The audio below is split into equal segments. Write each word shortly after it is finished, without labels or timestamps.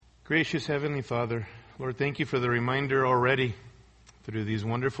Gracious Heavenly Father, Lord, thank you for the reminder already through these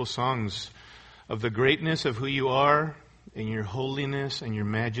wonderful songs of the greatness of who you are and your holiness and your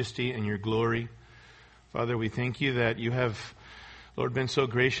majesty and your glory. Father, we thank you that you have, Lord, been so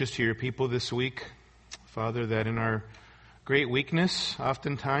gracious to your people this week. Father, that in our great weakness,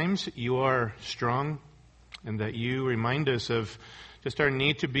 oftentimes, you are strong, and that you remind us of just our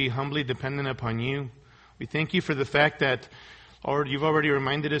need to be humbly dependent upon you. We thank you for the fact that, Lord, you've already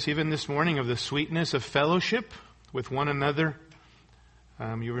reminded us even this morning of the sweetness of fellowship with one another.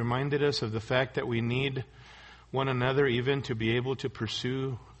 You reminded us of the fact that we need one another even to be able to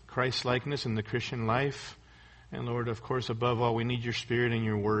pursue Christ-likeness in the Christian life. And Lord, of course, above all, we need your Spirit and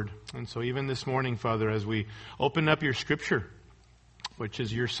your Word. And so even this morning, Father, as we open up your Scripture, which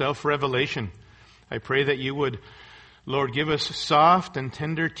is your self-revelation, I pray that you would, Lord, give us soft and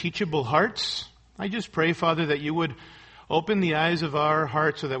tender, teachable hearts. I just pray, Father, that you would open the eyes of our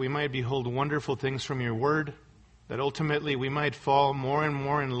hearts so that we might behold wonderful things from your Word, that ultimately we might fall more and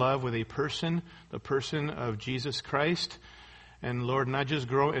more in love with a person, the person of Jesus Christ. And Lord, not just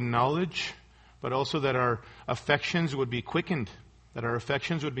grow in knowledge, but also that our affections would be quickened, that our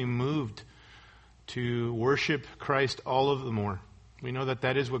affections would be moved to worship Christ all of the more. We know that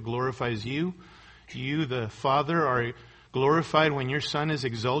that is what glorifies you. You, the Father, are glorified when your Son is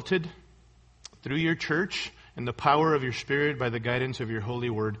exalted through your church and the power of your Spirit by the guidance of your holy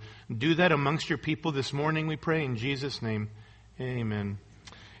word. Do that amongst your people this morning, we pray, in Jesus' name. Amen.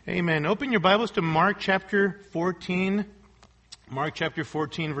 Amen. Open your Bibles to Mark chapter 14. Mark chapter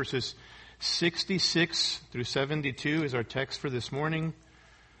 14, verses 66 through 72 is our text for this morning.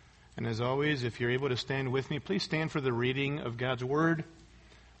 And as always, if you're able to stand with me, please stand for the reading of God's Word.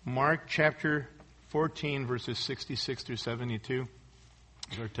 Mark chapter 14, verses 66 through 72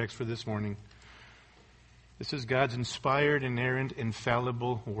 is our text for this morning. This is God's inspired, inerrant,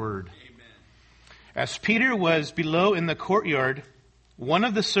 infallible Word. Amen. As Peter was below in the courtyard, one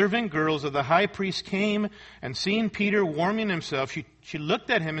of the servant girls of the high priest came, and seeing Peter warming himself, she looked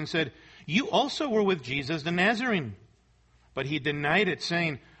at him and said, "You also were with Jesus the Nazarene." But he denied it,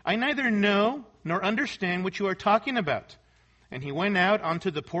 saying, "I neither know nor understand what you are talking about." And he went out onto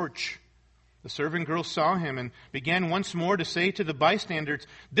the porch. The servant girl saw him and began once more to say to the bystanders,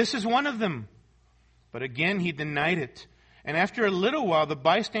 "This is one of them." But again he denied it. And after a little while, the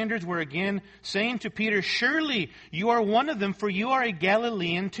bystanders were again saying to Peter, "Surely you are one of them, for you are a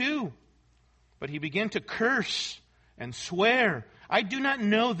Galilean too." But he began to curse and swear, "I do not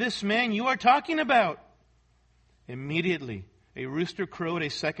know this man you are talking about." Immediately, a rooster crowed a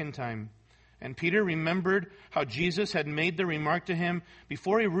second time. And Peter remembered how Jesus had made the remark to him,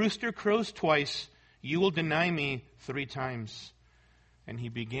 "Before a rooster crows twice, you will deny me 3 times." And he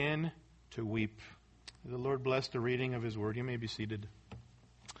began to weep. The Lord bless the reading of His Word. You may be seated.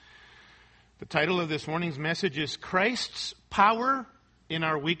 The title of this morning's message is Christ's Power in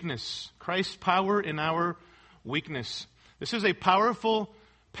Our Weakness. Christ's Power in Our Weakness. This is a powerful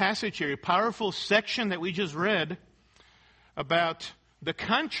passage here, a powerful section that we just read about the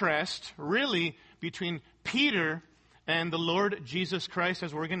contrast, really, between Peter and the Lord Jesus Christ,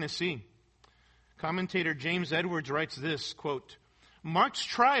 as we're going to see. Commentator James Edwards writes this, quote, "Mark's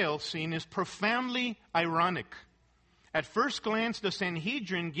trial scene is profoundly ironic. At first glance, the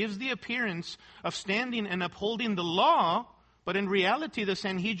Sanhedrin gives the appearance of standing and upholding the law, but in reality, the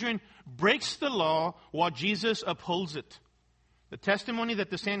Sanhedrin breaks the law while Jesus upholds it. The testimony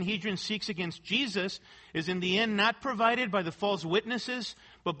that the Sanhedrin seeks against Jesus is in the end not provided by the false witnesses,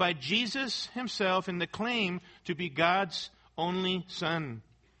 but by Jesus himself in the claim to be God's only Son.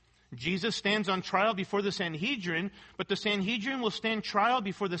 Jesus stands on trial before the Sanhedrin, but the Sanhedrin will stand trial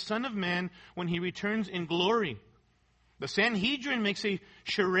before the Son of Man when he returns in glory. The Sanhedrin makes a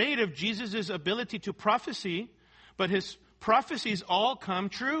charade of Jesus' ability to prophesy, but his prophecies all come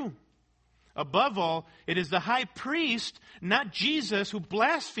true. Above all, it is the high priest, not Jesus, who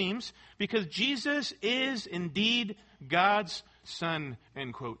blasphemes because Jesus is indeed God's Son,"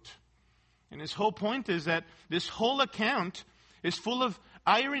 end quote. And his whole point is that this whole account is full of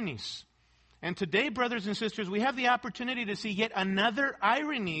ironies. And today, brothers and sisters, we have the opportunity to see yet another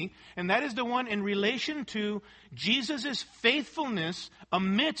irony, and that is the one in relation to Jesus' faithfulness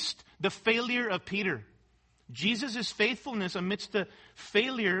amidst the failure of Peter. Jesus' faithfulness amidst the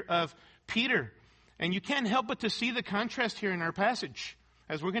failure of Peter. And you can't help but to see the contrast here in our passage,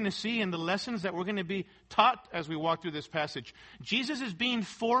 as we're going to see in the lessons that we're going to be taught as we walk through this passage. Jesus is being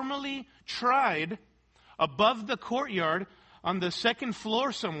formally tried above the courtyard on the second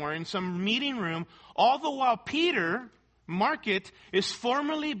floor somewhere in some meeting room, all the while Peter, mark it, is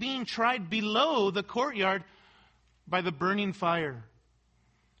formally being tried below the courtyard by the burning fire.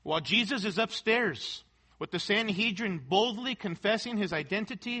 While Jesus is upstairs with the Sanhedrin boldly confessing his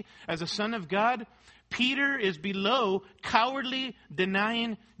identity as a son of God, Peter is below, cowardly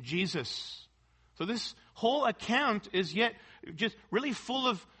denying Jesus. So this whole account is yet just really full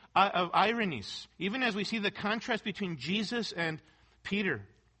of ironies, even as we see the contrast between Jesus and Peter.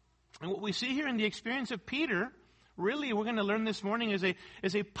 And what we see here in the experience of Peter, really we're going to learn this morning,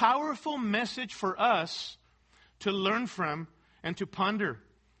 is a powerful message for us to learn from and to ponder.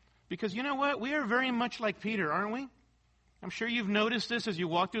 Because you know what? We are very much like Peter, aren't we? I'm sure you've noticed this as you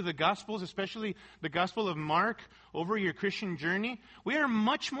walk through the Gospels, especially the Gospel of Mark, over your Christian journey. We are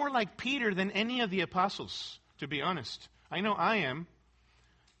much more like Peter than any of the apostles, to be honest. I know I am.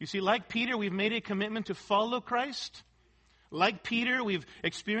 You see, like Peter, we've made a commitment to follow Christ. Like Peter, we've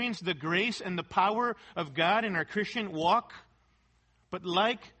experienced the grace and the power of God in our Christian walk. But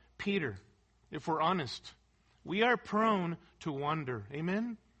like Peter, if we're honest, we are prone to wander.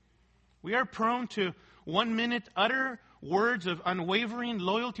 Amen? We are prone to 1 minute utter words of unwavering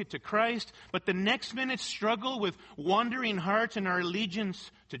loyalty to Christ, but the next minute struggle with wandering hearts and our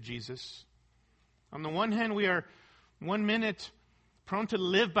allegiance to Jesus. On the one hand, we are 1 minute prone to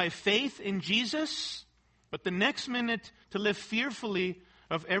live by faith in Jesus, but the next minute to live fearfully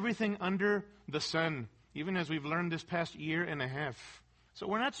of everything under the sun, even as we've learned this past year and a half. So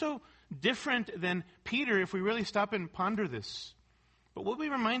we're not so different than Peter if we really stop and ponder this. But we'll be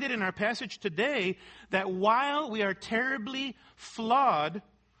reminded in our passage today that while we are terribly flawed,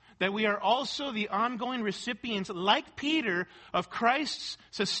 that we are also the ongoing recipients, like Peter, of Christ's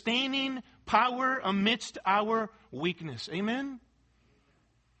sustaining power amidst our weakness. Amen?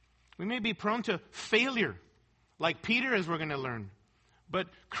 We may be prone to failure, like Peter, as we're going to learn. But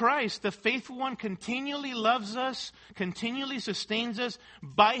Christ, the faithful one, continually loves us, continually sustains us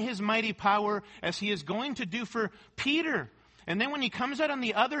by his mighty power, as he is going to do for Peter. And then when he comes out on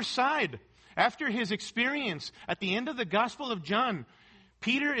the other side, after his experience at the end of the Gospel of John,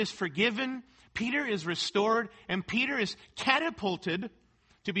 Peter is forgiven, Peter is restored, and Peter is catapulted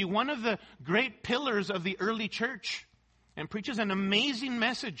to be one of the great pillars of the early church and preaches an amazing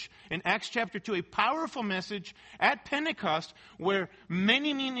message in Acts chapter 2, a powerful message at Pentecost where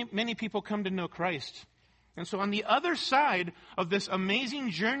many people come to know Christ. And so on the other side of this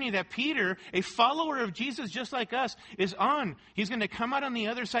amazing journey that Peter, a follower of Jesus just like us, is on, he's going to come out on the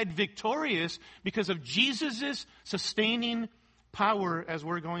other side victorious because of Jesus' sustaining power, as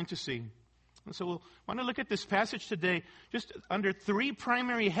we're going to see. And so we'll want to look at this passage today just under 3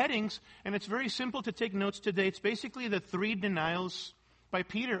 primary headings, and it's very simple to take notes today. It's basically the 3 denials by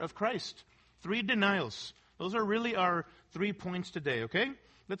Peter of Christ. 3 denials. Those are really our 3 points today, okay?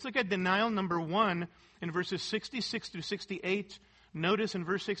 Let's look at denial number 1 in verses 66 through 68. Notice in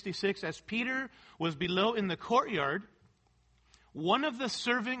verse 66, as Peter was below in the courtyard, one of the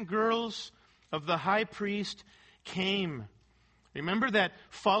servant girls of the high priest came. Remember that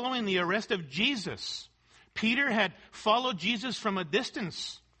following the arrest of Jesus, Peter had followed Jesus from a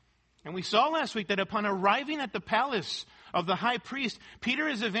distance. And we saw last week that upon arriving at the palace of the high priest, Peter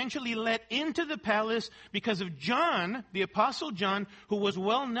is eventually let into the palace because of John, the apostle John, who was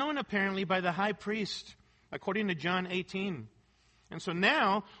well known apparently by the high priest, according to John 18. And so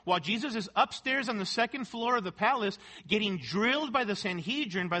now, while Jesus is upstairs on the 2nd floor of the palace, getting drilled by the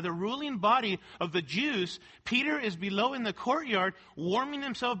Sanhedrin, by the ruling body of the Jews, Peter is below in the courtyard, warming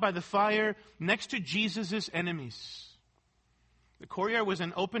himself by the fire next to Jesus' enemies. The courtyard was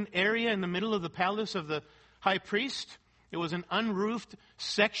an open area in the middle of the palace of the high priest. It was an unroofed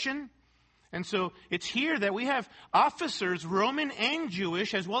section. And so it's here that we have officers, Roman and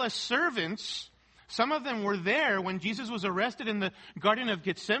Jewish, as well as servants. Some of them were there when Jesus was arrested in the Garden of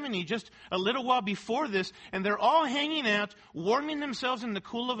Gethsemane just a little while before this, and they're all hanging out, warming themselves in the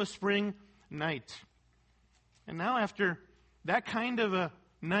cool of a spring night. And now after that kind of a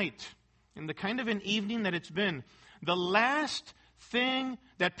night, and the kind of an evening that it's been, the last thing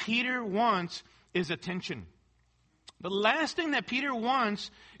that Peter wants is attention. The last thing that Peter wants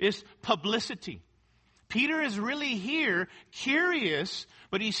is publicity. Peter is really here, curious,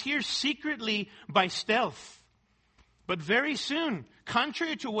 but he's here secretly by stealth. But very soon,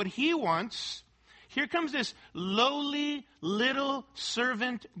 contrary to what he wants, here comes this lowly little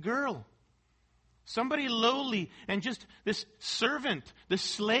servant girl. Somebody lowly, and just this servant, this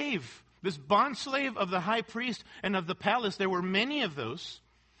slave, this bond slave of the high priest and of the palace. There were many of those.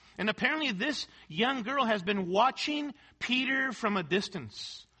 And apparently this young girl has been watching Peter from a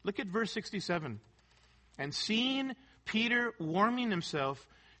distance. Look at verse 67. And seeing Peter warming himself,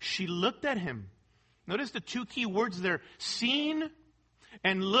 she looked at him. Notice the 2 key words there, seen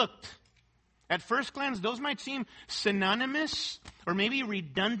and looked. At first glance, those might seem synonymous or maybe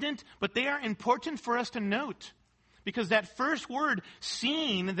redundant, but they are important for us to note. Because that first word,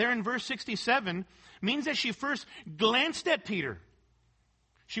 seen, there in verse 67, means that she first glanced at Peter.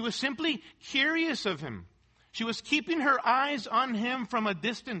 She was simply curious of him. She was keeping her eyes on him from a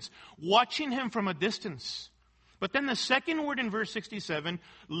distance, watching him from a distance. But then the second word in verse 67,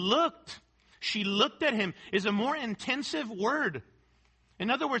 looked. She looked at him, is a more intensive word. In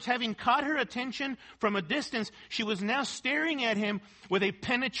other words, having caught her attention from a distance, she was now staring at him with a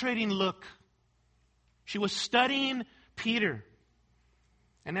penetrating look. She was studying Peter.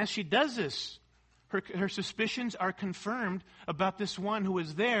 And as she does this, her suspicions are confirmed about this one who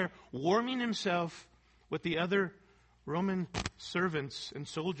is there warming himself with the other Roman servants and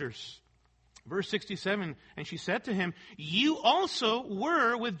soldiers. Verse 67, and she said to him, you also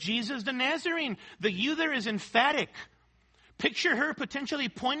were with Jesus the Nazarene. The you there is emphatic. Picture her potentially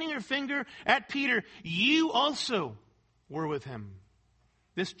pointing her finger at Peter. You also were with him.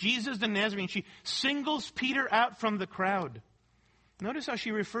 This Jesus the Nazarene, she singles Peter out from the crowd. Notice how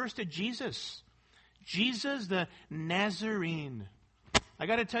she refers to Jesus. Jesus the Nazarene. I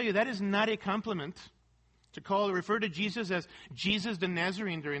got to tell you, that is not a compliment. To refer to Jesus as Jesus the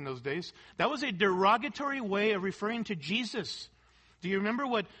Nazarene during those days. That was a derogatory way of referring to Jesus. Do you remember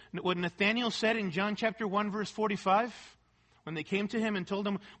what Nathanael said in John chapter 1 verse 45? When they came to him and told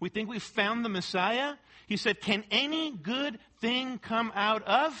him, we think we found the Messiah. He said, can any good thing come out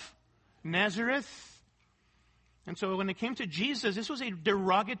of Nazareth? And so when it came to Jesus, this was a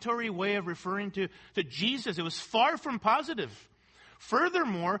derogatory way of referring to Jesus. It was far from positive.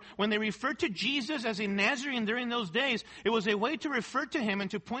 Furthermore, when they referred to Jesus as a Nazarene during those days, it was a way to refer to him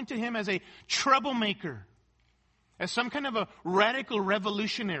and to point to him as a troublemaker, as some kind of a radical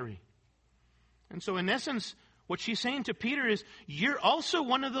revolutionary. And so in essence, what she's saying to Peter is, you're also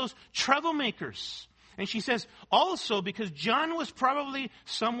one of those troublemakers. And she says, also, because John was probably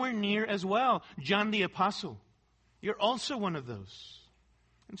somewhere near as well, John the Apostle. You're also one of those.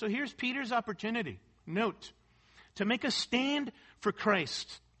 And so here's Peter's opportunity. Note, to make a stand for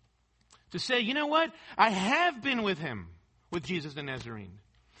Christ. To say, you know what? I have been with him, with Jesus the Nazarene.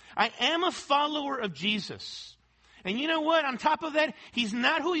 I am a follower of Jesus. And you know what? On top of that, he's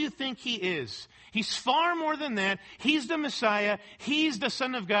not who you think he is. He's far more than that. He's the Messiah. He's the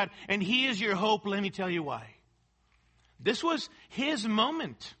Son of God. And he is your hope. Let me tell you why. This was his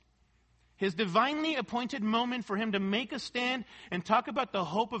moment. His divinely appointed moment for him to make a stand and talk about the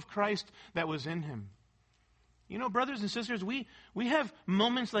hope of Christ that was in him. You know, brothers and sisters, we have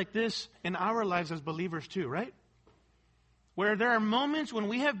moments like this in our lives as believers too, right? Where there are moments when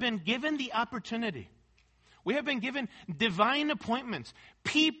we have been given the opportunity. We have been given divine appointments.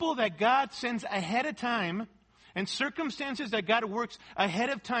 People that God sends ahead of time and circumstances that God works ahead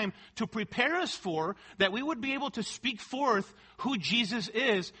of time to prepare us for, that we would be able to speak forth who Jesus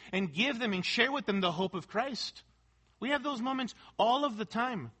is and give them and share with them the hope of Christ. We have those moments all of the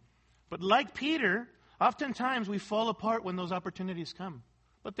time. But like Peter, oftentimes we fall apart when those opportunities come.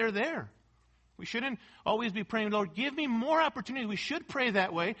 But they're there. We shouldn't always be praying, Lord, give me more opportunities. We should pray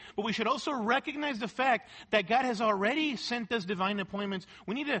that way, but we should also recognize the fact that God has already sent us divine appointments.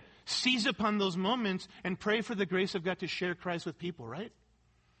 We need to seize upon those moments and pray for the grace of God to share Christ with people, right?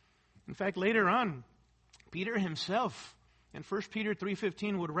 In fact, later on, Peter himself in 1 Peter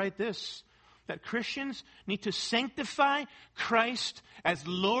 3:15 would write this, that Christians need to sanctify Christ as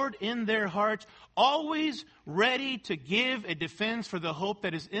Lord in their hearts, always ready to give a defense for the hope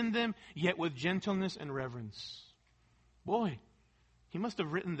that is in them, yet with gentleness and reverence. Boy, he must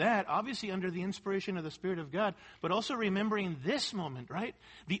have written that, obviously under the inspiration of the Spirit of God, but also remembering this moment, right?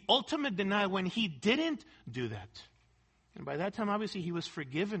 The ultimate denial when he didn't do that. And by that time, obviously, he was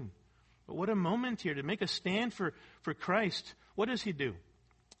forgiven. But what a moment here to make a stand for Christ. What does he do?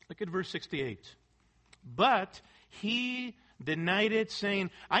 Look at verse 68. But he denied it, saying,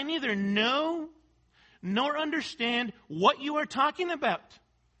 I neither know nor understand what you are talking about.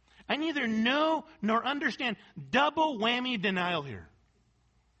 I neither know nor understand. Double whammy denial here.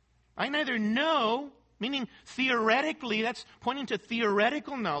 I neither know, meaning theoretically, that's pointing to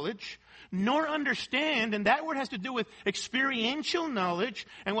theoretical knowledge, nor understand, and that word has to do with experiential knowledge.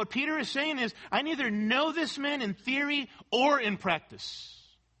 And what Peter is saying is, I neither know this man in theory or in practice.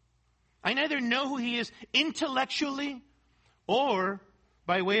 I neither know who he is intellectually or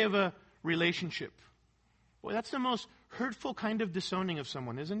by way of a relationship. Well, that's the most hurtful kind of disowning of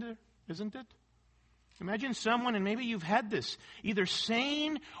someone, isn't it? Isn't it? Imagine someone, and maybe you've had this, either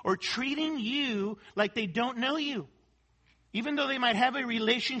saying or treating you like they don't know you, even though they might have a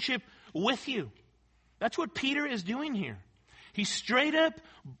relationship with you. That's what Peter is doing here. He's straight up,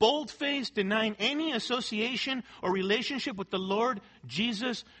 bold-faced, denying any association or relationship with the Lord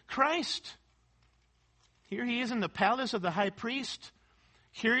Jesus Christ. Here he is in the palace of the high priest,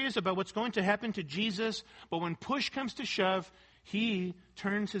 curious about what's going to happen to Jesus, but when push comes to shove, he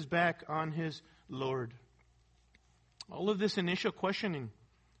turns his back on his Lord. All of this initial questioning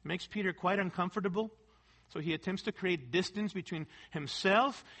makes Peter quite uncomfortable. So he attempts to create distance between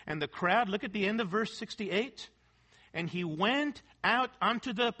himself and the crowd. Look at the end of verse 68. And he went out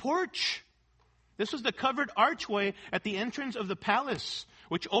onto the porch. This was the covered archway at the entrance of the palace,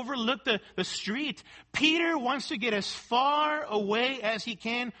 which overlooked the street. Peter wants to get as far away as he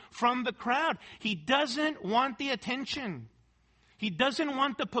can from the crowd. He doesn't want the attention. He doesn't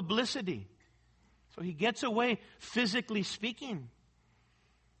want the publicity. So he gets away, physically speaking.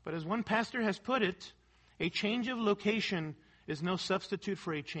 But as one pastor has put it, a change of location is no substitute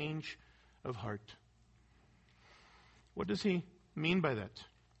for a change of heart. What does he mean by that?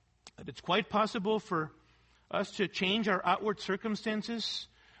 That it's quite possible for us to change our outward circumstances,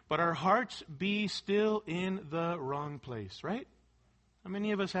 but our hearts be still in the wrong place, right? How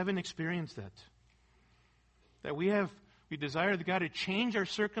many of us haven't experienced that? That we desire God to change our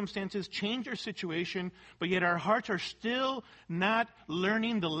circumstances, change our situation, but yet our hearts are still not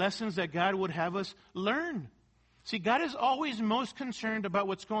learning the lessons that God would have us learn. See, God is always most concerned about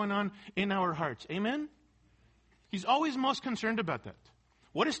what's going on in our hearts. Amen? He's always most concerned about that.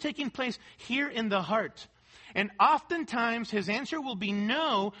 What is taking place here in the heart? And oftentimes his answer will be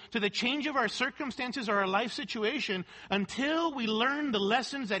no to the change of our circumstances or our life situation until we learn the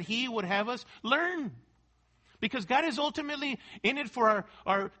lessons that he would have us learn. Because God is ultimately in it for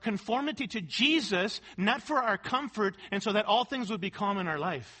our conformity to Jesus, not for our comfort, and so that all things would be calm in our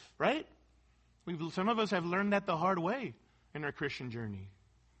life, right? Some of us have learned that the hard way in our Christian journey.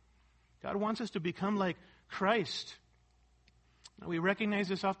 God wants us to become like Christ. Now, we recognize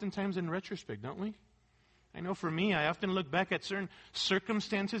this oftentimes in retrospect, don't we? I know for me, I often look back at certain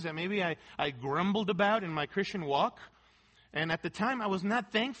circumstances that maybe I grumbled about in my Christian walk. And at the time, I was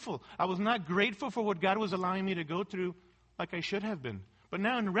not thankful. I was not grateful for what God was allowing me to go through like I should have been. But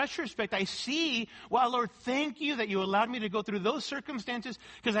now in retrospect, I see, wow, Lord, thank you that you allowed me to go through those circumstances,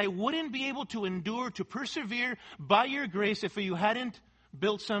 because I wouldn't be able to endure, to persevere by your grace if you hadn't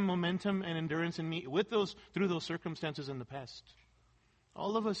built some momentum and endurance in me through those circumstances in the past.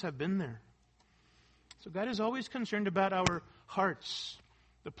 All of us have been there. So God is always concerned about our hearts,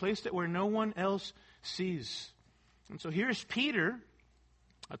 the place where no one else sees. And so here's Peter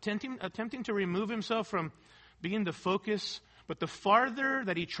attempting to remove himself from being the focus, but the farther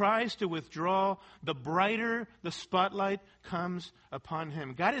that he tries to withdraw, the brighter the spotlight comes upon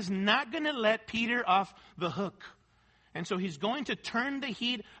him. God is not going to let Peter off the hook. And so he's going to turn the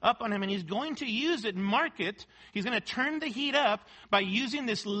heat up on him, and he's going to use it, he's going to turn the heat up by using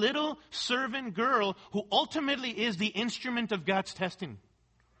this little servant girl who ultimately is the instrument of God's testing.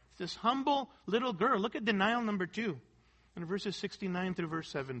 This humble little girl. Look at denial number 2 in verses 69 through verse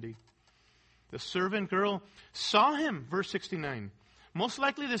 70. The servant girl saw him, verse 69. Most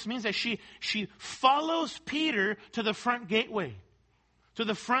likely this means that she follows Peter to the front gateway, to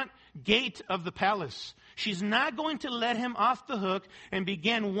the front gate of the palace. She's not going to let him off the hook, and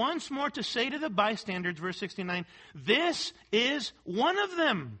began once more to say to the bystanders, verse 69, "This is one of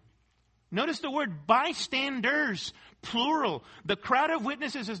them." Notice the word bystanders, plural. The crowd of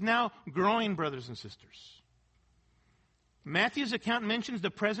witnesses is now growing, brothers and sisters. Matthew's account mentions the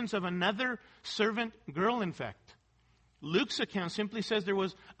presence of another servant girl, in fact. Luke's account simply says there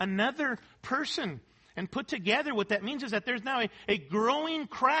was another person. And put together, what that means is that there's now a growing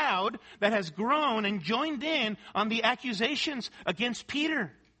crowd that has grown and joined in on the accusations against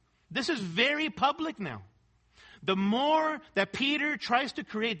Peter. This is very public now. The more that Peter tries to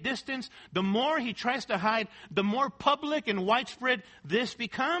create distance, the more he tries to hide, the more public and widespread this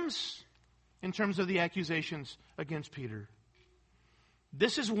becomes in terms of the accusations against Peter.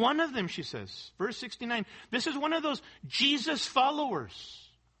 This is one of them, she says. Verse 69, this is one of those Jesus followers.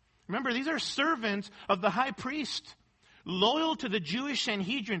 Remember, these are servants of the high priest, loyal to the Jewish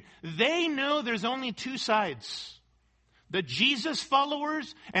Sanhedrin. They know there's only two sides, the Jesus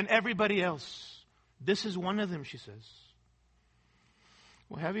followers and everybody else. This is one of them, she says.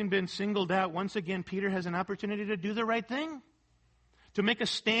 Well, having been singled out, once again, Peter has an opportunity to do the right thing, to make a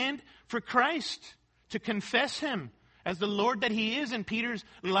stand for Christ, to confess him as the Lord that he is in Peter's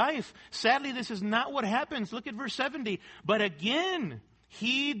life. Sadly, this is not what happens. Look at verse 70. But again,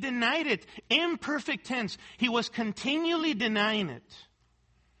 he denied it. Imperfect tense. He was continually denying it.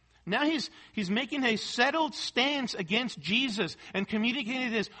 Now he's making a settled stance against Jesus and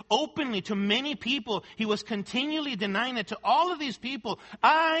communicating this openly to many people. He was continually denying it to all of these people.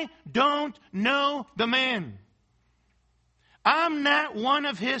 I don't know the man. I'm not one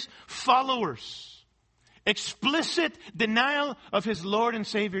of his followers. Explicit denial of his Lord and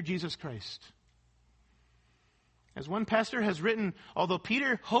Savior Jesus Christ. As one pastor has written, although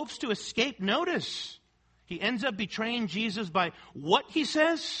Peter hopes to escape notice, he ends up betraying Jesus by what he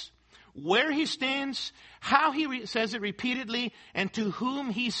says, where he stands, how he says it repeatedly, and to whom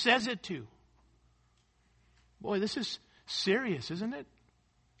he says it to. Boy, this is serious, isn't it?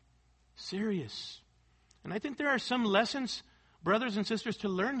 Serious. And I think there are some lessons, brothers and sisters, to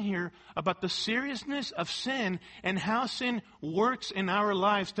learn here about the seriousness of sin and how sin works in our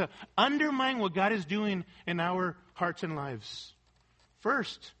lives to undermine what God is doing in our hearts and lives.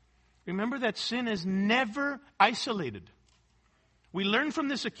 First, remember that sin is never isolated. We learn from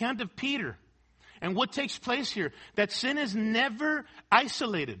this account of Peter and what takes place here that sin is never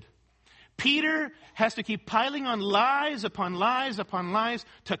isolated. Peter has to keep piling on lies upon lies upon lies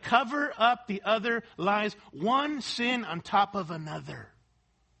to cover up the other lies, one sin on top of another.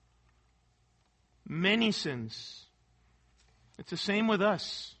 Many sins. It's the same with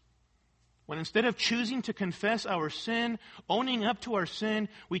us. When instead of choosing to confess our sin, owning up to our sin,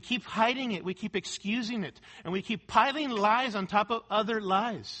 we keep hiding it, we keep excusing it, and we keep piling lies on top of other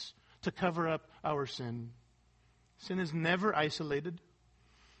lies to cover up our sin. Sin is never isolated.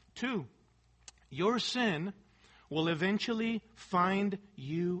 2, your sin will eventually find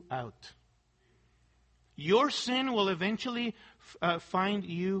you out. Your sin will eventually find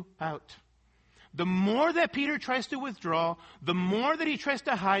you out. The more that Peter tries to withdraw, the more that he tries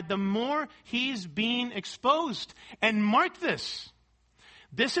to hide, the more he's being exposed. And mark this.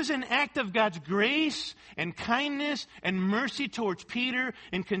 This is an act of God's grace and kindness and mercy towards Peter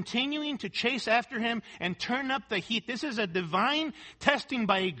in continuing to chase after him and turn up the heat. This is a divine testing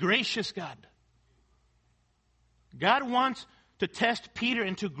by a gracious God. God wants to test Peter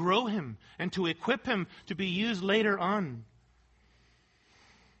and to grow him and to equip him to be used later on.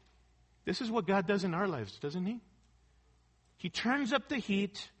 This is what God does in our lives, doesn't he? He turns up the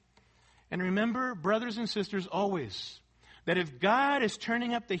heat. And remember, brothers and sisters, always, that if God is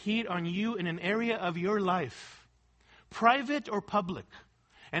turning up the heat on you in an area of your life, private or public,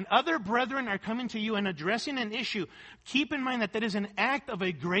 and other brethren are coming to you and addressing an issue, keep in mind that that is an act of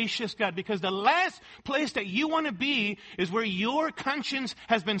a gracious God, because the last place that you want to be is where your conscience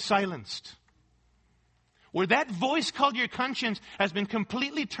has been silenced. Where that voice called your conscience has been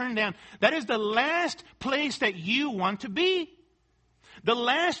completely turned down. That is the last place that you want to be. The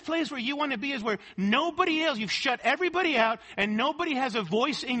last place where you want to be is where nobody else, you've shut everybody out and nobody has a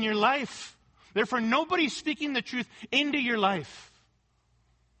voice in your life. Therefore, nobody's speaking the truth into your life.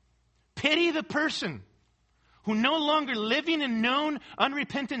 Pity the person who no longer living in known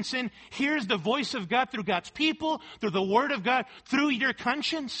unrepentant sin hears the voice of God through God's people, through the Word of God, through your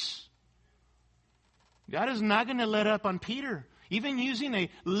conscience. God is not going to let up on Peter, even using a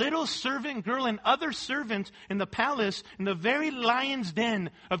little servant girl and other servants in the palace in the very lion's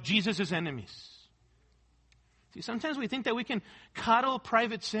den of Jesus' enemies. See, sometimes we think that we can coddle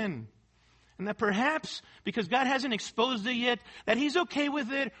private sin, and that perhaps because God hasn't exposed it yet, that He's okay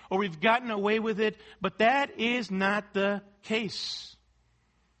with it or we've gotten away with it, but that is not the case.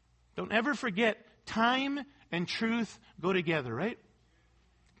 Don't ever forget, time and truth go together, right?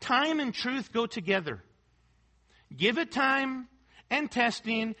 Time and truth go together. Give it time and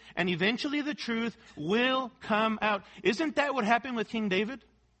testing, and eventually the truth will come out. Isn't that what happened with King David?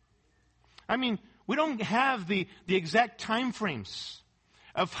 I mean, we don't have the exact time frames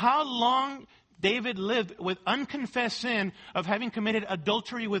of how long David lived with unconfessed sin of having committed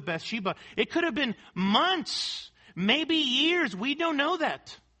adultery with Bathsheba. It could have been months, maybe years. We don't know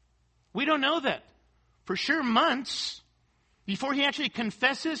that. We don't know that. For sure, months before he actually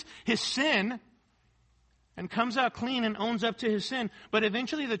confesses his sin and comes out clean and owns up to his sin. But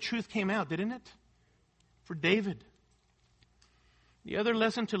eventually the truth came out, didn't it? For David. The other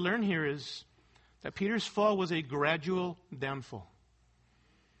lesson to learn here is that Peter's fall was a gradual downfall.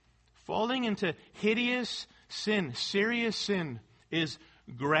 Falling into hideous sin, serious sin, is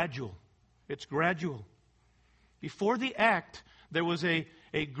gradual. It's gradual. Before the act, there was a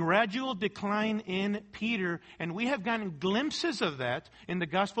gradual decline in Peter, and we have gotten glimpses of that in the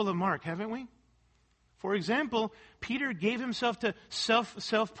Gospel of Mark, haven't we? For example, Peter gave himself to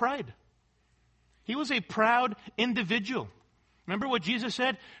self-pride. He was a proud individual. Remember what Jesus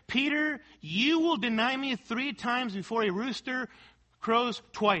said? Peter, you will deny me 3 times before a rooster crows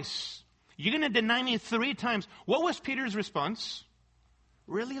twice. You're going to deny me 3 times. What was Peter's response?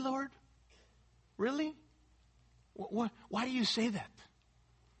 Really, Lord? Really? Why do you say that?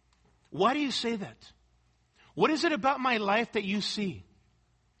 Why do you say that? What is it about my life that you see?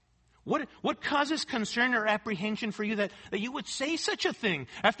 What causes concern or apprehension for you that you would say such a thing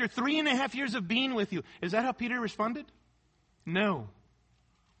after 3.5 years of being with you? Is that how Peter responded? No.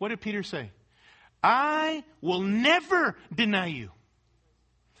 What did Peter say? I will never deny you.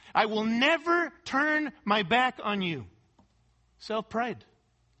 I will never turn my back on you. Self-pride.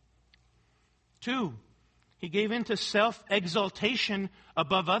 2, he gave in to self-exaltation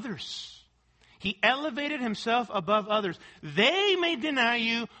above others. He elevated himself above others. They may deny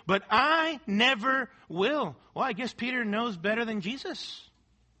you, but I never will. Well, I guess Peter knows better than Jesus.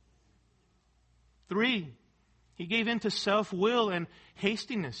 3, he gave in to self-will and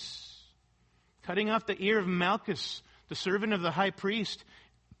hastiness, cutting off the ear of Malchus, the servant of the high priest.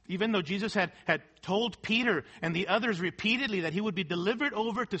 Even though Jesus had told Peter and the others repeatedly that he would be delivered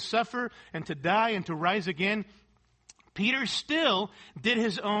over to suffer and to die and to rise again, Peter still did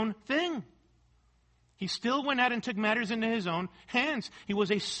his own thing. He still went out and took matters into his own hands. He was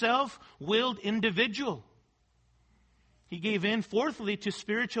a self-willed individual. He gave in, fourthly, to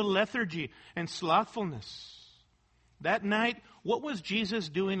spiritual lethargy and slothfulness. That night, what was Jesus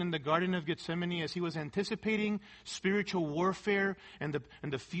doing in the Garden of Gethsemane as he was anticipating spiritual warfare and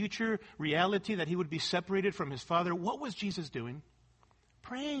the future reality that he would be separated from his Father? What was Jesus doing?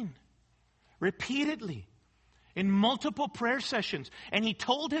 Praying. Repeatedly. In multiple prayer sessions. And he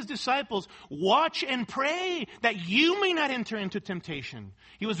told his disciples, watch and pray that you may not enter into temptation.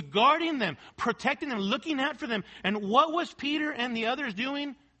 He was guarding them, protecting them, looking out for them. And what was Peter and the others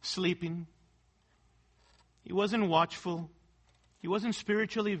doing? Sleeping. He wasn't watchful. He wasn't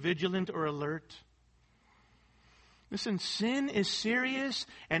spiritually vigilant or alert. Listen, sin is serious,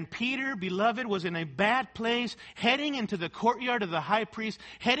 and Peter, beloved, was in a bad place, heading into the courtyard of the high priest,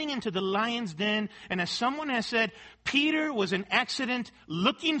 heading into the lion's den, and as someone has said, Peter was an accident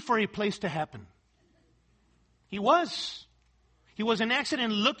looking for a place to happen. He was. He was an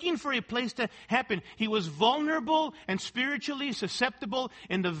accident looking for a place to happen. He was vulnerable and spiritually susceptible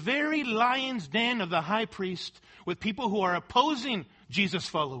in the very lion's den of the high priest with people who are opposing Jesus'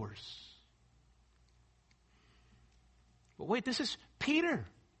 followers. But wait, this is Peter.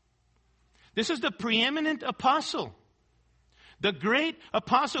 This is the preeminent apostle. The great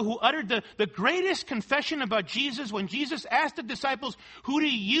apostle who uttered the greatest confession about Jesus when Jesus asked the disciples, who do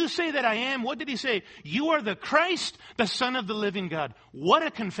you say that I am? What did he say? You are the Christ, the Son of the living God. What a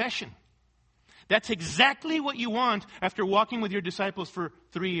confession. That's exactly what you want after walking with your disciples for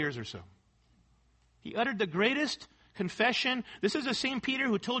 3 years or so. He uttered the greatest confession. This is the same Peter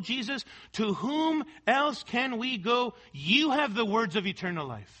who told Jesus, to whom else can we go? You have the words of eternal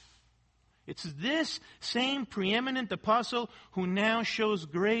life. It's this same preeminent apostle who now shows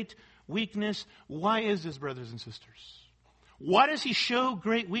great weakness. Why is this, brothers and sisters? Why does he show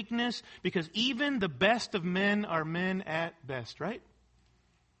great weakness? Because even the best of men are men at best, right?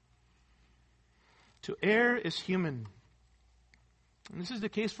 To err is human. And this is the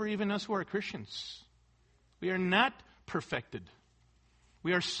case for even us who are Christians. We are not perfected.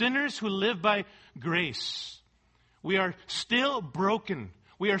 We are sinners who live by grace. We are still broken.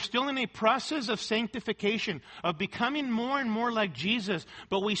 We are still in a process of sanctification, of becoming more and more like Jesus.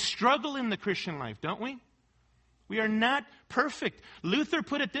 But we struggle in the Christian life, don't we? We are not perfect. Luther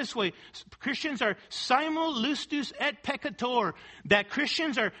put it this way. Christians are simul justus et peccator. That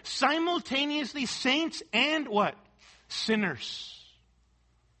Christians are simultaneously saints and what? Sinners.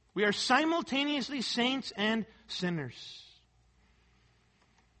 We are simultaneously saints and sinners.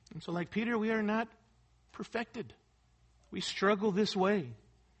 And so like Peter, we are not perfected. We struggle this way.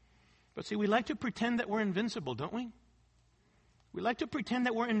 But see, we like to pretend that we're invincible, don't we? We like to pretend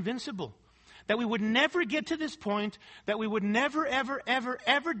that we're invincible. That we would never get to this point, that we would never, ever, ever,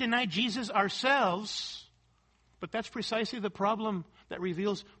 ever deny Jesus ourselves. But that's precisely the problem that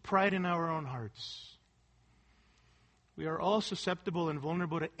reveals pride in our own hearts. We are all susceptible and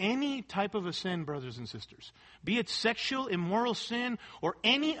vulnerable to any type of a sin, brothers and sisters. Be it sexual, immoral sin, or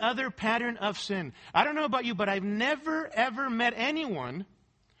any other pattern of sin. I don't know about you, but I've never, ever met anyone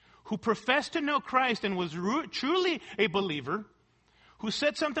who professed to know Christ and was truly a believer, who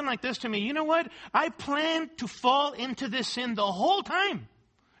said something like this to me, you know what? I planned to fall into this sin the whole time,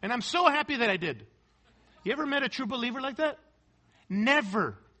 and I'm so happy that I did. You ever met a true believer like that?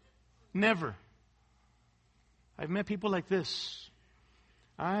 Never. Never. I've met people like this.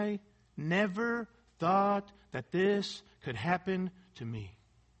 I never thought that this could happen to me.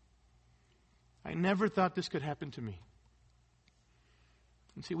 I never thought this could happen to me.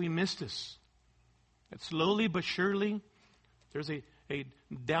 And see, we miss this. That slowly but surely, there's a a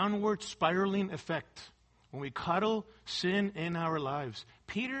downward spiraling effect when we coddle sin in our lives.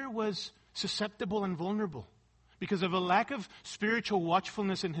 Peter was susceptible and vulnerable because of a lack of spiritual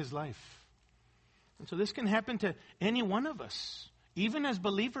watchfulness in his life. And so this can happen to any one of us, even as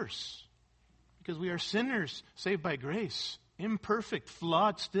believers, because we are sinners saved by grace, imperfect,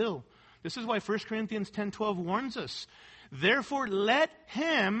 flawed still. This is why 1 Corinthians 10:12 warns us. Therefore, let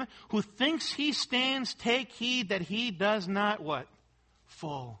him who thinks he stands take heed that he does not what?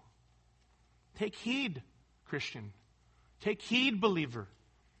 Fall. Take heed, Christian. Take heed, believer.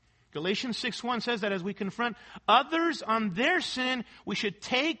 Galatians 6:1 says that as we confront others on their sin, we should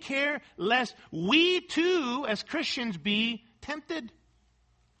take care lest we too, as Christians, be tempted.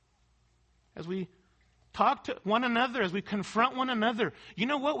 As we talk to one another, as we confront one another, you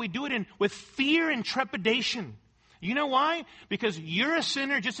know what? We do it with fear and trepidation. You know why? Because you're a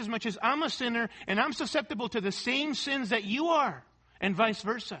sinner just as much as I'm a sinner, and I'm susceptible to the same sins that you are, and vice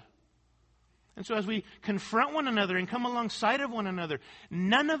versa. And so as we confront one another and come alongside of one another,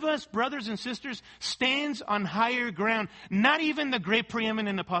 none of us, brothers and sisters, stands on higher ground. Not even the great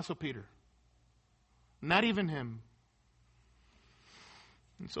preeminent Apostle Peter. Not even him.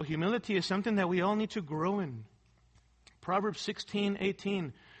 And so humility is something that we all need to grow in. Proverbs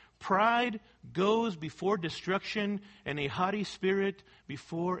 16:18. Pride goes before destruction, and a haughty spirit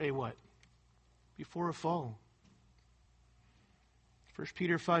before a what? Before a fall. 1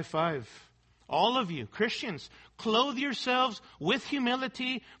 Peter 5:5. All of you, Christians, clothe yourselves with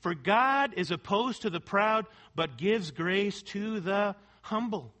humility, for God is opposed to the proud, but gives grace to the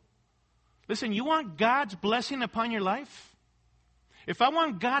humble. Listen, you want God's blessing upon your life? If I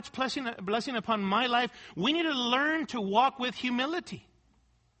want God's blessing upon my life, we need to learn to walk with humility.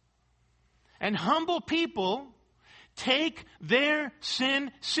 And humble people take their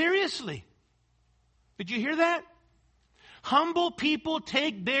sin seriously. Did you hear that? Humble people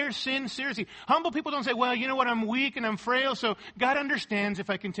take their sin seriously. Humble people don't say, well, you know what, I'm weak and I'm frail, so God understands if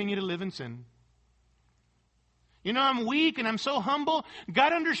I continue to live in sin. You know, I'm weak and I'm so humble,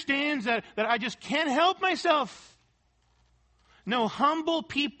 God understands that I just can't help myself. No, humble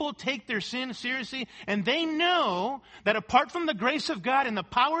people take their sin seriously, and they know that apart from the grace of God and the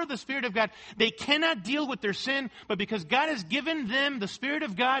power of the Spirit of God, they cannot deal with their sin, but because God has given them the Spirit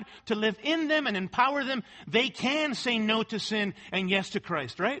of God to live in them and empower them, they can say no to sin and yes to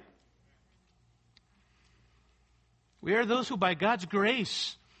Christ, right? We are those who by God's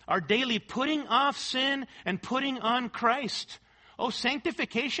grace are daily putting off sin and putting on Christ. Oh,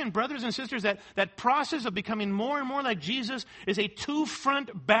 sanctification, brothers and sisters, that process of becoming more and more like Jesus is a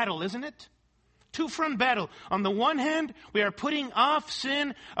two-front battle, isn't it? Two-front battle. On the one hand, we are putting off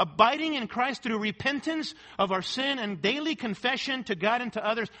sin, abiding in Christ through repentance of our sin and daily confession to God and to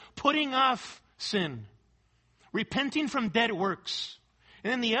others, putting off sin, repenting from dead works.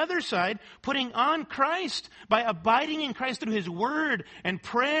 And then the other side, putting on Christ by abiding in Christ through His Word and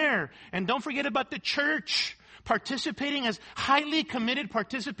prayer. And don't forget about the church. Participating as highly committed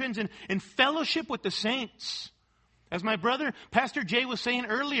participants in fellowship with the saints. As my brother, Pastor Jay, was saying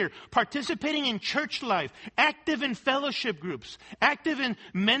earlier, participating in church life, active in fellowship groups, active in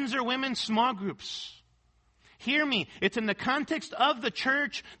men's or women's small groups. Hear me, it's in the context of the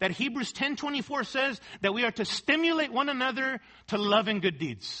church that Hebrews 10:24 says that we are to stimulate one another to love and good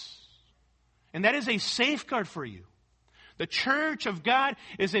deeds. And that is a safeguard for you. The church of God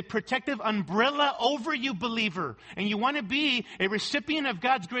is a protective umbrella over you, believer. And you want to be a recipient of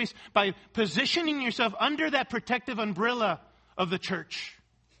God's grace by positioning yourself under that protective umbrella of the church.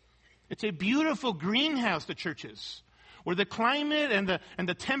 It's a beautiful greenhouse, the church is, where the climate and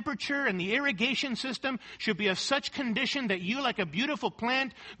the temperature and the irrigation system should be of such condition that you, like a beautiful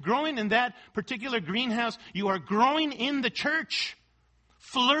plant growing in that particular greenhouse, you are growing in the church,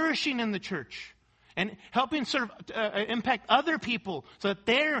 flourishing in the church. And helping impact other people so that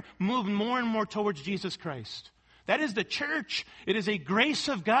they're moving more and more towards Jesus Christ. That is the church. It is a grace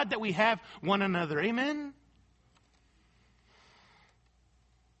of God that we have one another. Amen?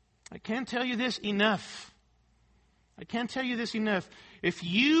 I can't tell you this enough. I can't tell you this enough. If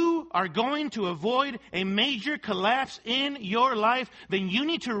you are going to avoid a major collapse in your life, then you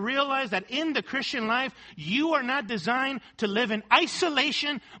need to realize that in the Christian life, you are not designed to live in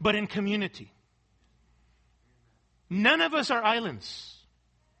isolation, but in community. None of us are islands.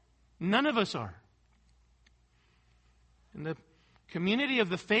 None of us are. And the community of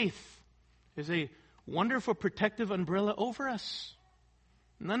the faith is a wonderful protective umbrella over us.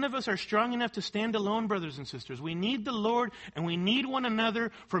 None of us are strong enough to stand alone, brothers and sisters. We need the Lord and we need one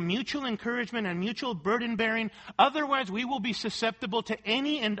another for mutual encouragement and mutual burden bearing. Otherwise, we will be susceptible to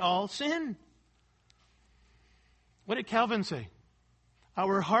any and all sin. What did Calvin say?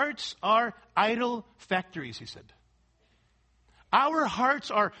 Our hearts are idol factories, he said. Our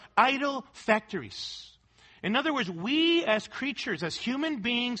hearts are idol factories. In other words, we as creatures, as human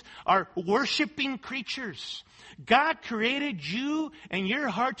beings, are worshiping creatures. God created you and your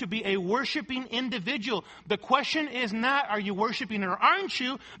heart to be a worshiping individual. The question is not, are you worshiping or aren't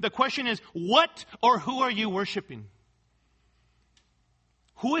you? The question is, what or who are you worshiping?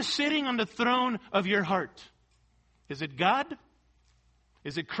 Who is sitting on the throne of your heart? Is it God?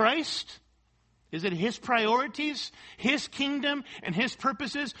 Is it Christ? Is it His priorities, His kingdom, and His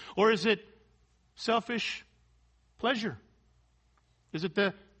purposes? Or is it selfish pleasure? Is it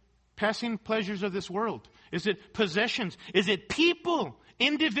the passing pleasures of this world? Is it possessions? Is it people,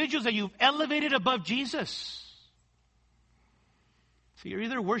 individuals that you've elevated above Jesus? So you're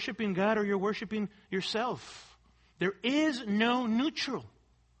either worshiping God or you're worshiping yourself. There is no neutral.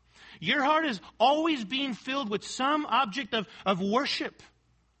 Your heart is always being filled with some object of worship.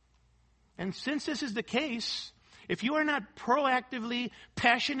 And since this is the case, if you are not proactively,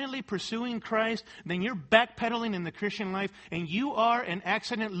 passionately pursuing Christ, then you're backpedaling in the Christian life, and you are an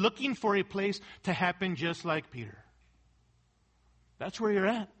accident looking for a place to happen just like Peter. That's where you're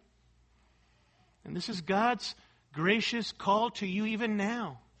at. And this is God's gracious call to you even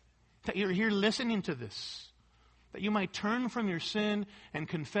now, that you're here listening to this, that you might turn from your sin and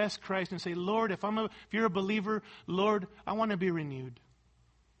confess Christ and say, Lord, if you're a believer, Lord, I want to be renewed.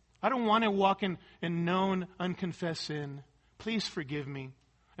 I don't want to walk in known, unconfessed sin. Please forgive me.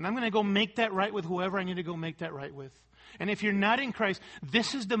 And I'm going to go make that right with whoever I need to go make that right with. And if you're not in Christ,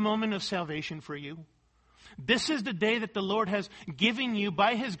 this is the moment of salvation for you. This is the day that the Lord has given you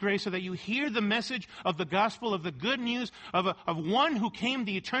by His grace so that you hear the message of the gospel, of the good news of one who came,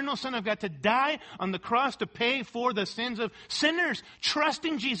 the eternal Son of God, to die on the cross to pay for the sins of sinners. Trust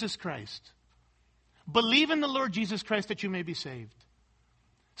in Jesus Christ. Believe in the Lord Jesus Christ that you may be saved.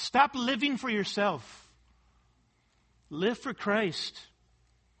 Stop living for yourself. Live for Christ.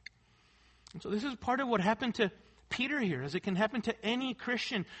 And so this is part of what happened to Peter here, as it can happen to any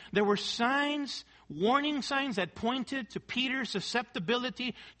Christian. There were signs, warning signs that pointed to Peter's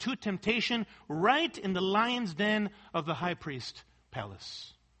susceptibility to temptation right in the lion's den of the high priest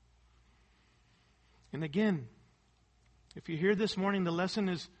palace. And again, if you're here this morning, the lesson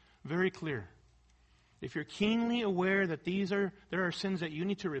is very clear. If you're keenly aware that there are sins that you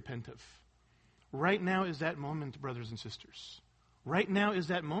need to repent of, right now is that moment, brothers and sisters. Right now is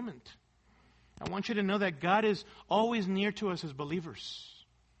that moment. I want you to know that God is always near to us as believers.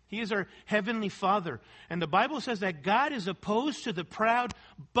 He is our heavenly Father. And the Bible says that God is opposed to the proud,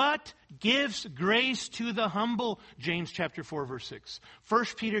 but gives grace to the humble. James chapter 4, verse 6. 1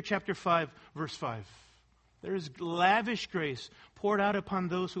 Peter chapter 5, verse 5. There is lavish grace poured out upon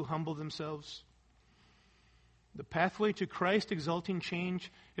those who humble themselves. The pathway to Christ exalting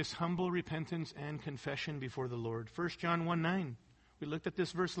change is humble repentance and confession before the Lord. 1 John 1:9. We looked at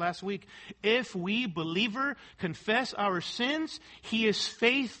this verse last week. If we, believer, confess our sins, He is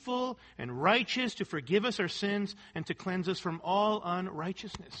faithful and righteous to forgive us our sins and to cleanse us from all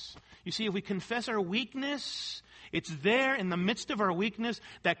unrighteousness. You see, if we confess our weakness, it's there in the midst of our weakness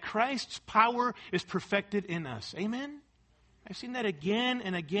that Christ's power is perfected in us. Amen? I've seen that again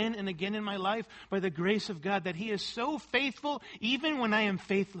and again and again in my life by the grace of God, that He is so faithful even when I am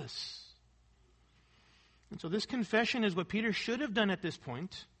faithless. And so this confession is what Peter should have done at this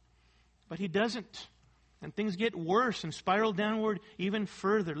point, but he doesn't. And things get worse and spiral downward even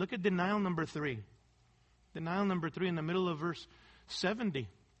further. Look at denial number 3. Denial number 3 in the middle of verse 70.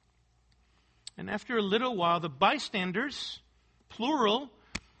 And after a little while, the bystanders, plural,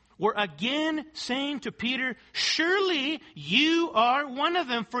 were again saying to Peter, surely you are one of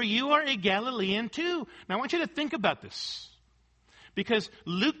them, for you are a Galilean too. Now I want you to think about this. Because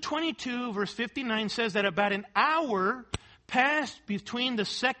Luke 22 verse 59 says that about an hour passed between the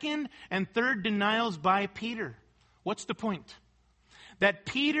second and third denials by Peter. What's the point? That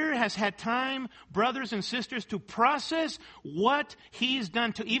Peter has had time, brothers and sisters, to process what he's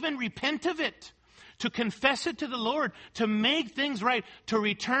done, to even repent of it, to confess it to the Lord, to make things right, to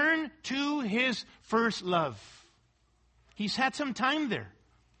return to his first love. He's had some time there.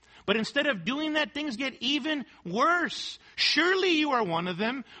 But instead of doing that, things get even worse. Surely you are one of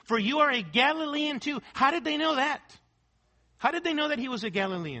them, for you are a Galilean too. How did they know that? How did they know that he was a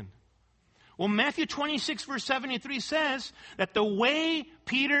Galilean? Well, Matthew 26 verse 73 says that the way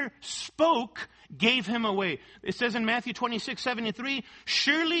Peter spoke gave him away. It says in Matthew 26:73,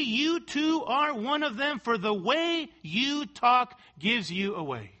 surely you too are one of them, for the way you talk gives you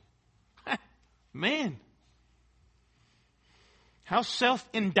away. Man. How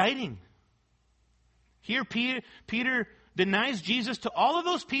self-indicting. Here Peter denies Jesus to all of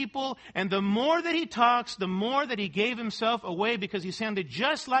those people, and the more that he talks, the more that he gave himself away because he sounded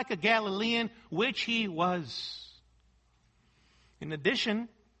just like a Galilean, which he was. In addition,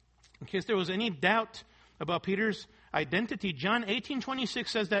 in case there was any doubt about Peter's identity, John 18:26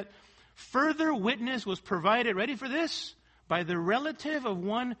 says that further witness was provided, ready for this, by the relative of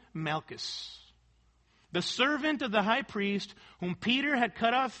one Malchus, the servant of the high priest, whom Peter had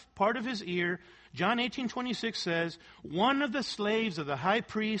cut off part of his ear. John 18:26 says, one of the slaves of the high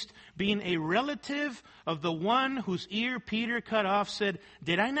priest, being a relative of the one whose ear Peter cut off, said,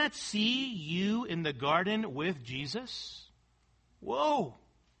 did I not see you in the garden with Jesus? Whoa!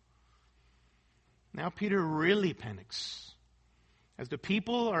 Now Peter really panics. As the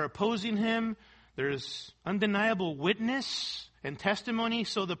people are opposing him, there's undeniable witness and testimony,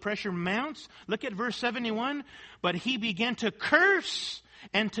 so the pressure mounts. Look at verse 71. But he began to curse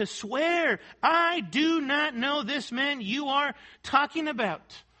and to swear, I do not know this man you are talking about.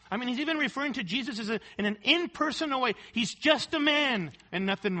 I mean, he's even referring to Jesus as in an impersonal way. He's just a man and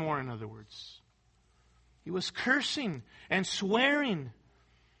nothing more, in other words. He was cursing and swearing.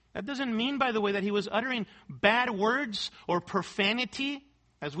 That doesn't mean, by the way, that he was uttering bad words or profanity,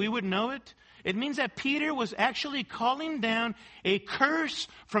 as we would know it. It means that Peter was actually calling down a curse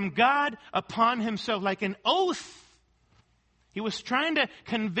from God upon himself, like an oath. He was trying to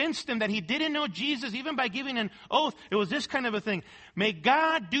convince them that he didn't know Jesus, even by giving an oath. It was this kind of a thing. May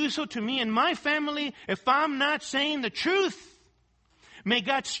God do so to me and my family if I'm not saying the truth. May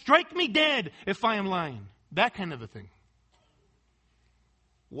God strike me dead if I am lying. That kind of a thing.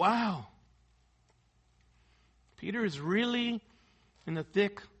 Wow. Peter is really in the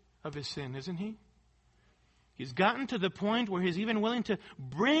thick of his sin, isn't he? He's gotten to the point where he's even willing to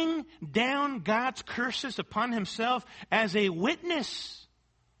bring down God's curses upon himself as a witness.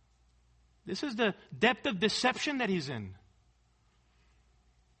 This is the depth of deception that he's in.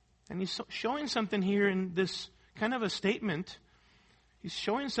 And he's showing something here in this kind of a statement. He's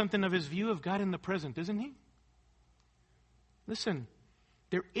showing something of his view of God in the present, isn't he? Listen,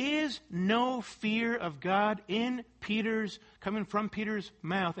 there is no fear of God coming from Peter's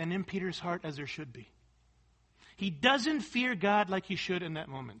mouth and in Peter's heart as there should be. He doesn't fear God like he should in that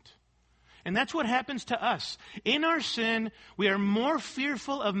moment. And that's what happens to us. In our sin, we are more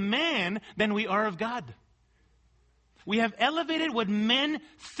fearful of man than we are of God. We have elevated what men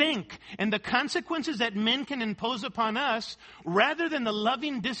think and the consequences that men can impose upon us rather than the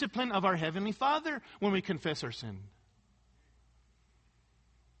loving discipline of our Heavenly Father when we confess our sin.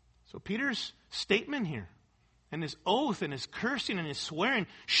 So Peter's statement here, and his oath and his cursing and his swearing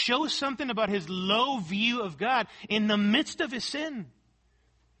shows something about his low view of God in the midst of his sin.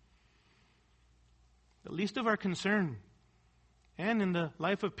 The least of our concern, and in the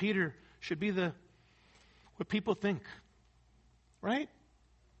life of Peter, should be what people think. Right?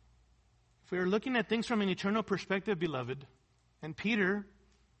 If we are looking at things from an eternal perspective, beloved, and Peter,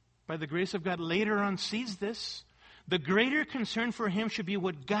 by the grace of God, later on sees this, the greater concern for him should be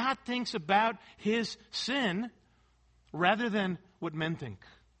what God thinks about his sin rather than what men think.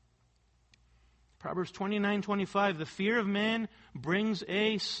 Proverbs 29:25, the fear of man brings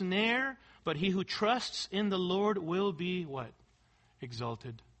a snare, but he who trusts in the Lord will be what?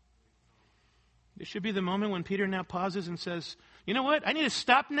 Exalted. This should be the moment when Peter now pauses and says, you know what? I need to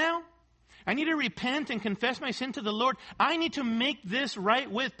stop now. I need to repent and confess my sin to the Lord. I need to make this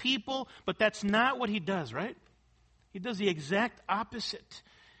right with people, but that's not what he does, right? He does the exact opposite.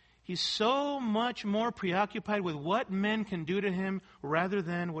 He's so much more preoccupied with what men can do to him rather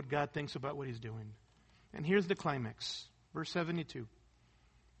than what God thinks about what he's doing. And here's the climax. Verse 72.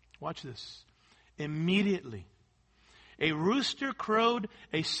 Watch this. Immediately, a rooster crowed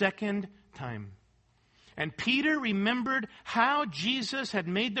a second time. And Peter remembered how Jesus had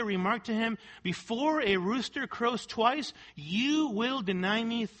made the remark to him, before a rooster crows twice, you will deny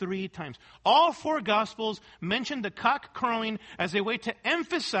me 3 times. All 4 Gospels mention the cock crowing as a way to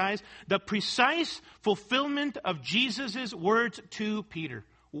emphasize the precise fulfillment of Jesus' words to Peter.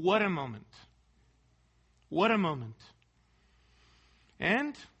 What a moment. What a moment.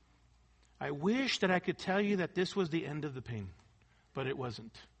 And I wish that I could tell you that this was the end of the pain, but it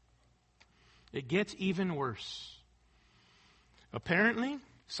wasn't. It gets even worse. Apparently,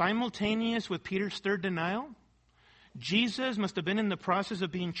 simultaneous with Peter's third denial, Jesus must have been in the process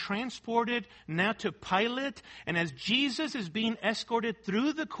of being transported now to Pilate. And as Jesus is being escorted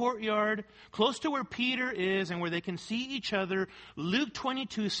through the courtyard, close to where Peter is and where they can see each other, Luke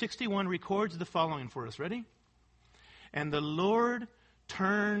 22:61 records the following for us. Ready? And the Lord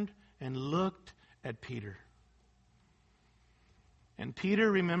turned and looked at Peter. And Peter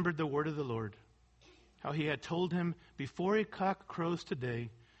remembered the word of the Lord, how he had told him, before a cock crows today,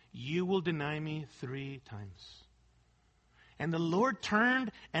 you will deny me 3 times. And the Lord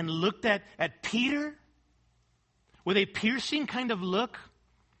turned and looked at Peter with a piercing kind of look.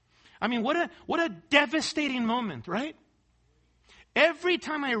 I mean, what a devastating moment, right? Every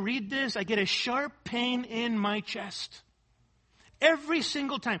time I read this, I get a sharp pain in my chest. Every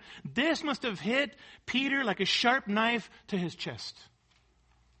single time. This must have hit Peter like a sharp knife to his chest.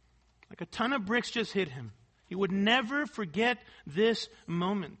 Like a ton of bricks just hit him. He would never forget this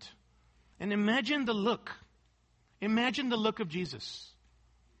moment. And imagine the look. Imagine the look of Jesus.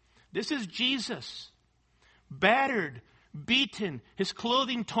 This is Jesus. Battered, beaten, his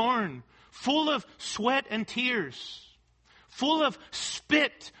clothing torn, full of sweat and tears, full of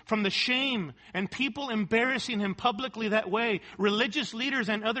spit from the shame and people embarrassing him publicly that way, religious leaders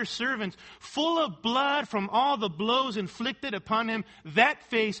and other servants, full of blood from all the blows inflicted upon him. That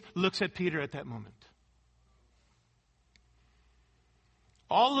face looks at Peter at that moment.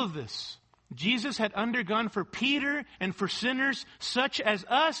 All of this Jesus had undergone for Peter and for sinners such as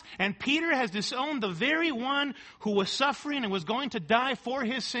us, and Peter has disowned the very one who was suffering and was going to die for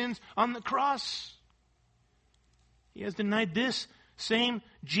his sins on the cross. He has denied this same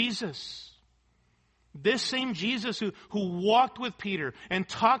Jesus. This same Jesus who walked with Peter and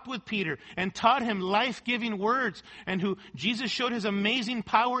talked with Peter and taught him life-giving words, and who Jesus showed his amazing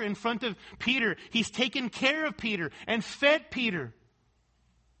power in front of Peter. He's taken care of Peter and fed Peter.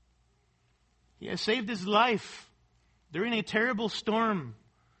 He has saved his life during a terrible storm.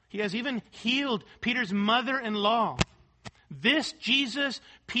 He has even healed Peter's mother-in-law. This Jesus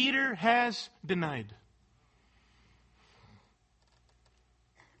Peter has denied.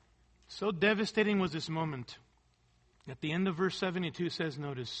 So devastating was this moment. At the end of verse 72 says,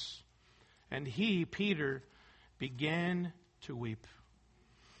 notice, and he, Peter, began to weep.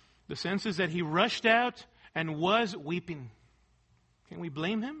 The sense is that he rushed out and was weeping. Can we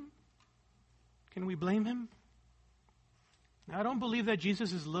blame him? Can we blame him? Now, I don't believe that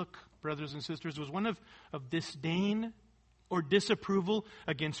Jesus' look, brothers and sisters, was one of disdain or disapproval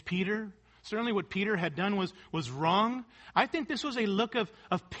against Peter. Certainly what Peter had done was wrong. I think this was a look of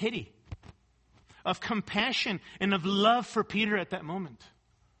pity, of compassion, and of love for Peter at that moment.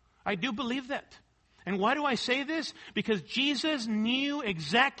 I do believe that. And why do I say this? Because Jesus knew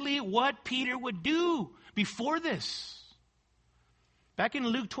exactly what Peter would do before this. Back in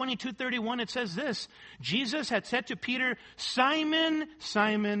Luke 22:31, it says this. Jesus had said to Peter, Simon,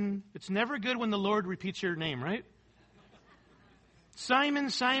 Simon. It's never good when the Lord repeats your name, right? Simon,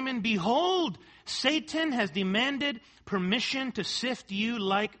 Simon, behold, Satan has demanded permission to sift you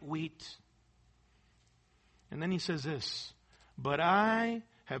like wheat. And then he says this, but I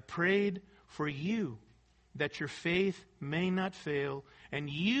have prayed for you that your faith may not fail. And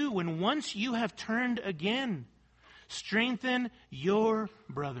you, when once you have turned again, strengthen your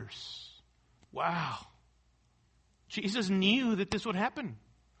brothers. Wow. Jesus knew that this would happen.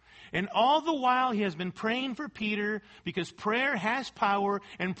 And all the while he has been praying for Peter, because prayer has power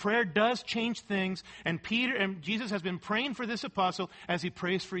and prayer does change things. And Jesus has been praying for this apostle as he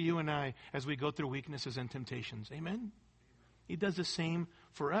prays for you and I as we go through weaknesses and temptations. Amen? He does the same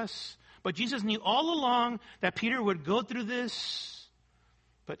for us. But Jesus knew all along that Peter would go through this.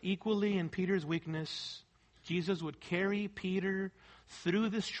 But equally in Peter's weakness, Jesus would carry Peter through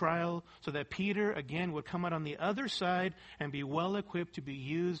this trial so that Peter, again, would come out on the other side and be well equipped to be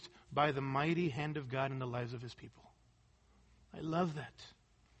used by the mighty hand of God in the lives of his people. I love that.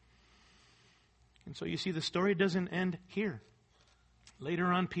 And so you see, the story doesn't end here. Later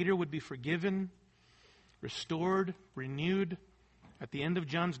on, Peter would be forgiven, restored, renewed. At the end of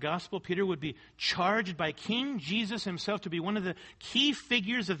John's gospel, Peter would be charged by King Jesus himself to be one of the key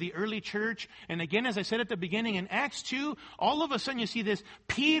figures of the early church. And again, as I said at the beginning, in Acts 2, all of a sudden you see this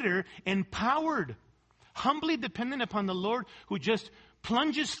Peter empowered, humbly dependent upon the Lord, who just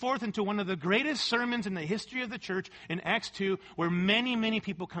plunges forth into one of the greatest sermons in the history of the church in Acts 2, where many, many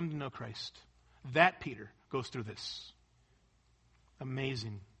people come to know Christ. That Peter goes through this.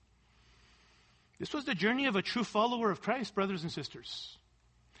 Amazing. This was the journey of a true follower of Christ, brothers and sisters.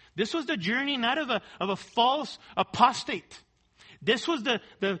 This was the journey not of a false apostate. This was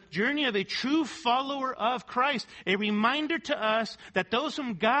the journey of a true follower of Christ. A reminder to us that those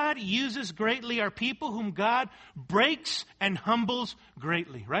whom God uses greatly are people whom God breaks and humbles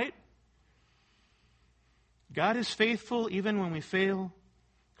greatly, right? God is faithful even when we fail.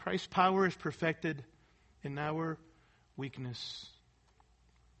 Christ's power is perfected in our weakness.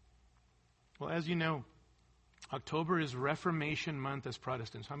 Well, as you know, October is Reformation Month as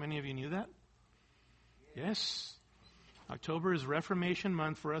Protestants. How many of you knew that? Yes. October is Reformation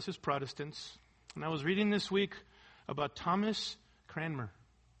Month for us as Protestants. And I was reading this week about Thomas Cranmer.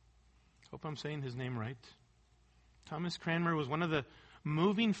 Hope I'm saying his name right. Thomas Cranmer was one of the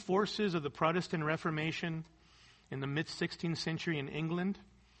moving forces of the Protestant Reformation in the mid-16th century in England.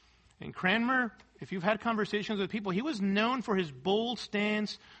 And Cranmer, if you've had conversations with people, he was known for his bold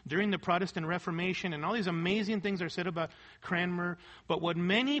stance during the Protestant Reformation, and all these amazing things are said about Cranmer. But what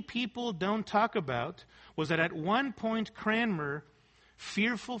many people don't talk about was that at one point Cranmer,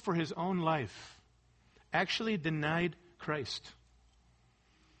 fearful for his own life, actually denied Christ,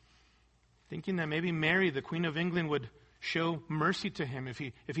 thinking that maybe Mary, the Queen of England, would show mercy to him if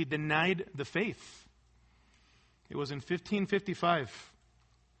he denied the faith. It was in 1555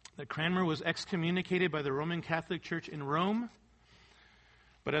 that Cranmer was excommunicated by the Roman Catholic Church in Rome.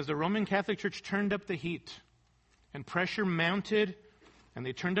 But as the Roman Catholic Church turned up the heat and pressure mounted, and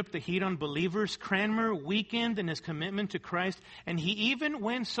they turned up the heat on believers, Cranmer weakened in his commitment to Christ, and he even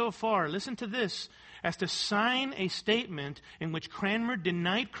went so far, listen to this, as to sign a statement in which Cranmer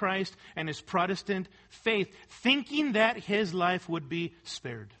denied Christ and his Protestant faith, thinking that his life would be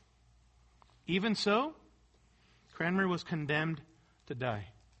spared. Even so, Cranmer was condemned to die,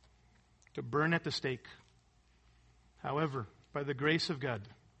 to burn at the stake. However, by the grace of God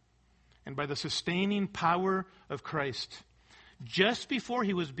and by the sustaining power of Christ, just before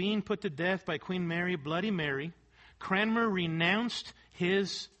he was being put to death by Queen Mary, Bloody Mary, Cranmer renounced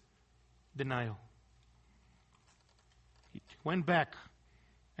his denial. He went back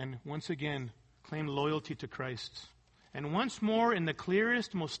and once again claimed loyalty to Christ. And once more, in the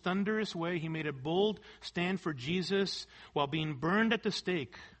clearest, most thunderous way, he made a bold stand for Jesus while being burned at the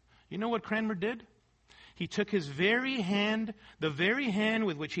stake. You know what Cranmer did? He took his very hand, the very hand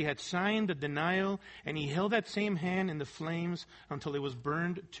with which he had signed the denial, and he held that same hand in the flames until it was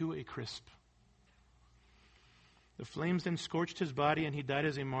burned to a crisp. The flames then scorched his body, and he died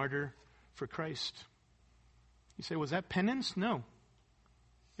as a martyr for Christ. You say, was that penance? No.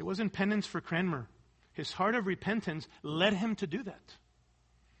 It wasn't penance for Cranmer. His heart of repentance led him to do that.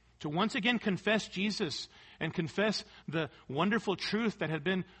 To once again confess Jesus and confess the wonderful truth that had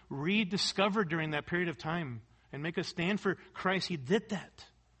been rediscovered during that period of time and make a stand for Christ. He did that.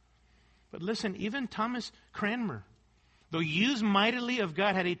 But listen, even Thomas Cranmer, though used mightily of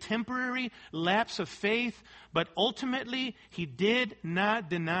God, had a temporary lapse of faith, but ultimately he did not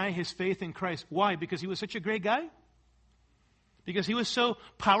deny his faith in Christ. Why? Because he was such a great guy? Because he was so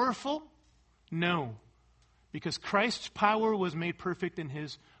powerful? No. Because Christ's power was made perfect in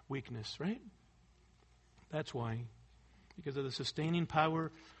his weakness, right? That's why. Because of the sustaining power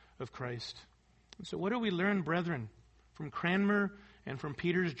of Christ. And so what do we learn, brethren, from Cranmer and from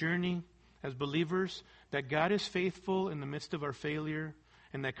Peter's journey as believers? That God is faithful in the midst of our failure,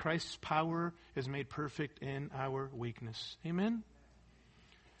 and that Christ's power is made perfect in our weakness. Amen?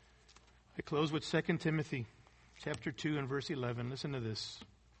 I close with 2 Timothy chapter 2 and verse 11. Listen to this.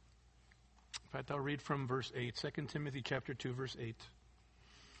 In fact, I'll read from verse 8. 2 Timothy chapter 2, verse 8.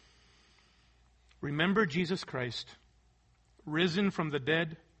 Remember Jesus Christ, risen from the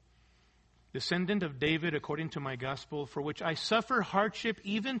dead, descendant of David according to my gospel, for which I suffer hardship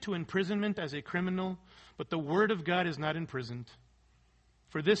even to imprisonment as a criminal, but the word of God is not imprisoned.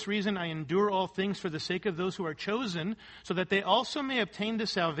 For this reason I endure all things for the sake of those who are chosen, so that they also may obtain the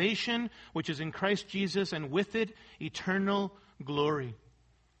salvation which is in Christ Jesus, and with it eternal glory.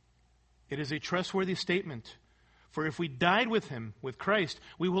 It is a trustworthy statement. For if we died with him, with Christ,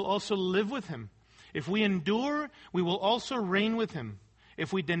 we will also live with him. If we endure, we will also reign with him.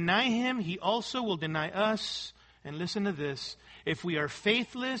 If we deny him, he also will deny us. And listen to this. If we are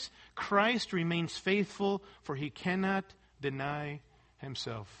faithless, Christ remains faithful, for he cannot deny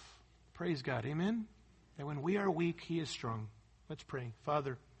himself. Praise God. Amen? And when we are weak, he is strong. Let's pray.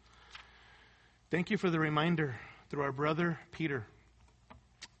 Father, thank you for the reminder through our brother Peter,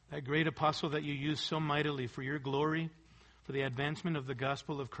 that great apostle that you used so mightily for your glory, for the advancement of the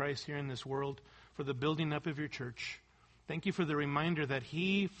gospel of Christ here in this world, for the building up of your church. Thank you for the reminder that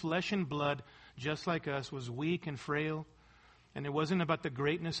he, flesh and blood, just like us, was weak and frail. And it wasn't about the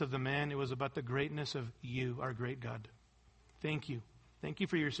greatness of the man, it was about the greatness of you, our great God. Thank you. Thank you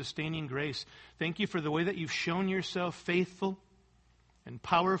for your sustaining grace. Thank you for the way that you've shown yourself faithful and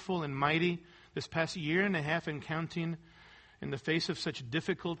powerful and mighty this past year and a half and counting, in the face of such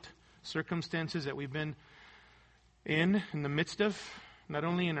difficult circumstances that we've been in the midst of, not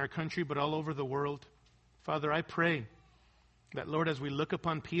only in our country, but all over the world. Father, I pray that, Lord, as we look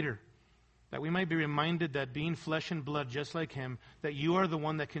upon Peter, that we might be reminded that being flesh and blood just like him, that you are the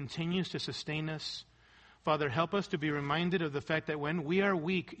one that continues to sustain us. Father, help us to be reminded of the fact that when we are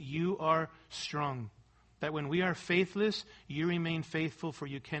weak, you are strong. That when we are faithless, you remain faithful, for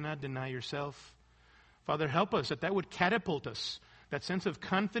you cannot deny yourself. Father, help us that would catapult us. That sense of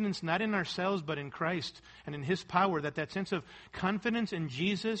confidence, not in ourselves, but in Christ and in His power, that sense of confidence in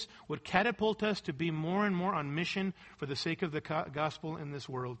Jesus would catapult us to be more and more on mission for the sake of the gospel in this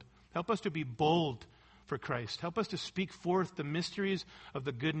world. Help us to be bold for Christ. Help us to speak forth the mysteries of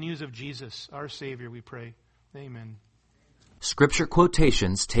the good news of Jesus, our Savior, we pray. Amen. Scripture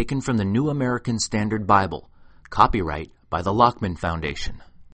quotations taken from the New American Standard Bible. Copyright by the Lockman Foundation.